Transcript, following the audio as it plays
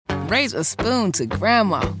Raise a spoon to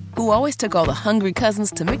Grandma, who always took all the hungry cousins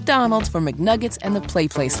to McDonald's for McNuggets and the Play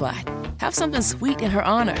Slide. Have something sweet in her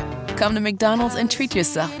honor. Come to McDonald's and treat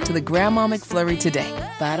yourself to the Grandma McFlurry today.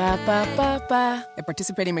 Ba-da-ba-ba-ba. At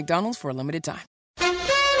participating McDonald's for a limited time.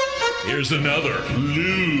 Here's another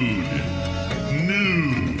Lewd,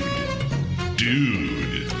 Nude,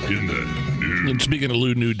 Dude in the news. And speaking of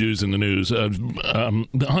lewd, nude dudes in the news,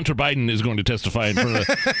 Hunter Biden is going to testify in front of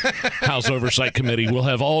the House Oversight Committee. We'll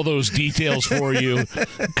have all those details for you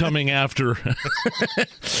coming after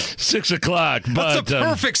 6 o'clock. But, that's a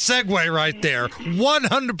perfect segue right there.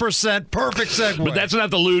 100% perfect segue. But that's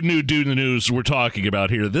not the lewd, nude dude in the news we're talking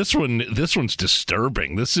about here. This one's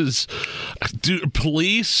disturbing. This is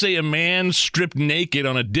police say a man stripped naked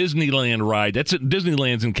on a Disneyland ride. That's at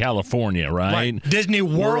Disneyland's in California, right? Disney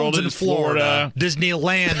World's in is Florida.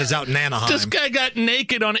 Disneyland is out in Anaheim. This guy got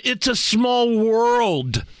naked on It's a Small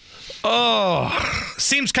World. Oh.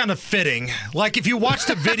 Seems kind of fitting. Like if you watch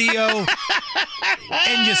the video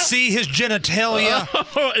and you see his genitalia.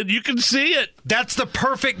 Oh, and you can see it. That's the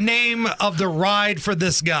perfect name of the ride for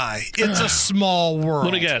this guy. It's a small world.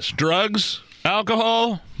 Let me guess. Drugs?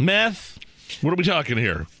 Alcohol? Meth? What are we talking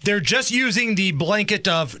here? They're just using the blanket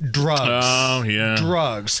of drugs. Oh, yeah.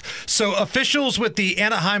 Drugs. So officials with the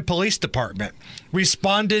Anaheim Police Department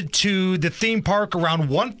responded to the theme park around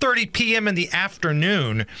 1:30 p.m. in the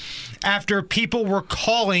afternoon after people were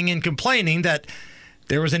calling and complaining that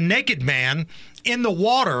there was a naked man in the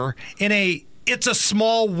water in a It's a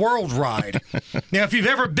Small World ride. Now, if you've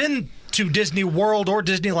ever been to Disney World or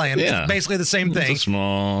Disneyland, it's basically the same thing. It's a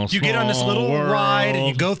small You get on this little world. ride and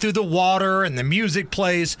you go through the water and the music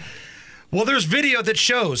plays. Well, there's video that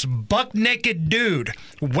shows buck-naked dude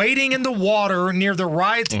waiting in the water near the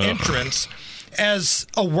ride's entrance as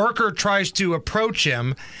a worker tries to approach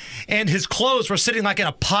him, and his clothes were sitting like in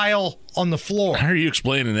a pile on the floor. How are you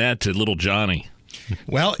explaining that to little Johnny?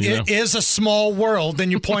 Well, it is a small world.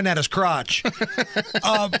 Then you point at his crotch.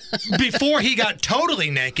 Before he got totally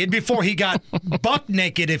naked, before he got buck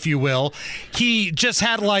naked, if you will, he just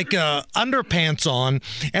had like underpants on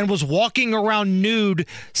and was walking around nude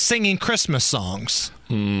singing Christmas songs.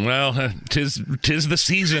 Well, tis the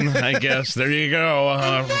season, I guess. There you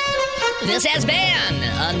go. This has been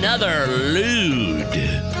another Lewd,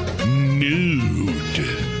 Nude,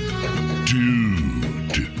 Dude.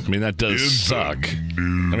 I mean, that does suck.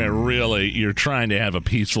 I mean, really, you're trying to have a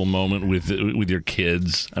peaceful moment with your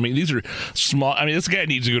kids. I mean, these are small. I mean, this guy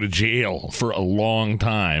needs to go to jail for a long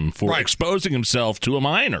time for exposing himself to a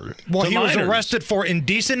minor. Well, he was arrested for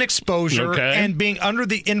indecent exposure and being under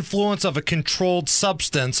the influence of a controlled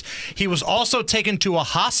substance. He was also taken to a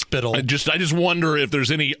hospital. I just wonder if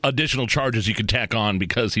there's any additional charges you could tack on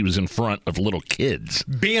because he was in front of little kids.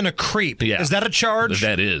 Being a creep. Yeah. Is that a charge?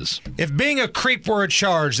 That is. If being a creep were a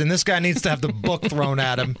charge, then this guy needs to have the book thrown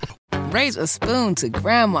at him. Raise a spoon to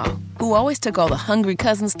Grandma, who always took all the hungry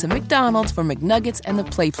cousins to McDonald's for McNuggets and the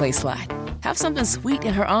Play Slide. Have something sweet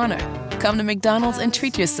in her honor. Come to McDonald's and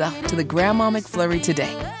treat yourself to the Grandma McFlurry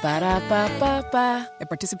today. Ba-da-ba-ba-ba. At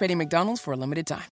participating McDonald's for a limited time.